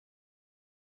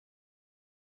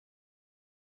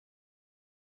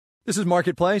This is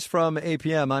Marketplace from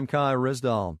APM. I'm Kai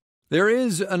Rizdal. There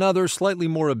is another slightly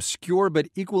more obscure but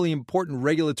equally important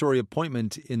regulatory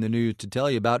appointment in the news to tell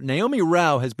you about. Neomi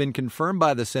Rao has been confirmed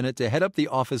by the Senate to head up the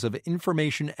Office of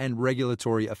Information and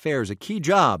Regulatory Affairs, a key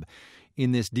job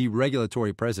in this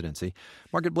deregulatory presidency.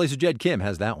 Marketplace's Jed Kim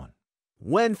has that one.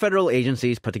 When federal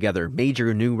agencies put together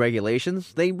major new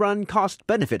regulations, they run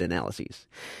cost-benefit analyses.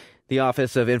 The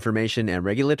Office of Information and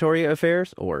Regulatory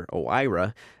Affairs, or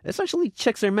OIRA, essentially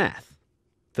checks their math.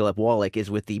 Philip Wallach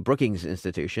is with the Brookings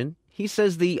Institution. He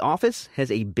says the office has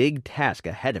a big task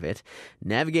ahead of it,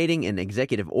 navigating an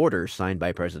executive order signed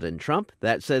by President Trump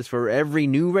that says for every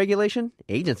new regulation,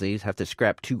 agencies have to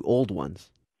scrap 2 old ones.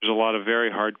 There's a lot of very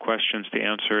hard questions to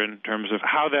answer in terms of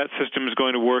how that system is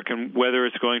going to work and whether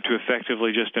it's going to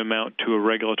effectively just amount to a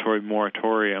regulatory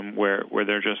moratorium where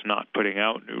they're just not putting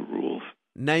out new rules.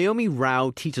 Neomi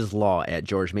Rao teaches law at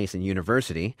George Mason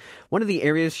University. One of the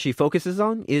areas she focuses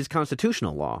on is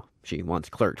constitutional law. She once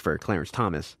clerked for Clarence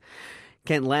Thomas.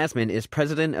 Kent Lassman is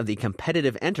president of the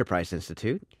Competitive Enterprise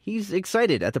Institute. He's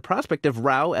excited at the prospect of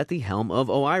Rao at the helm of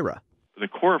OIRA. The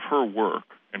core of her work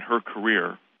and her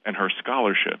career and her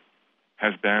scholarship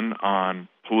has been on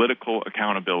political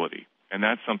accountability. And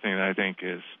that's something that I think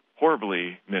is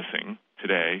horribly missing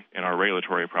today in our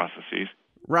regulatory processes.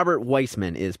 Robert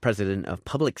Weissman is president of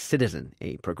Public Citizen,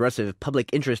 a progressive public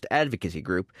interest advocacy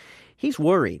group. He's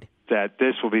worried that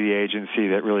this will be the agency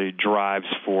that really drives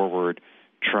forward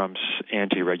Trump's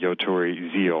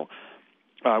anti-regulatory zeal,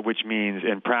 which means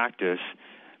in practice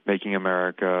making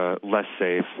America less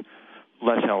safe,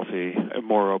 less healthy, and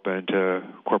more open to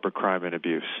corporate crime and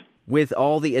abuse. With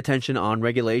all the attention on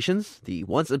regulations, the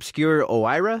once obscure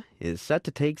OIRA is set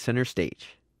to take center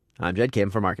stage. I'm Jed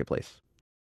Kim for Marketplace.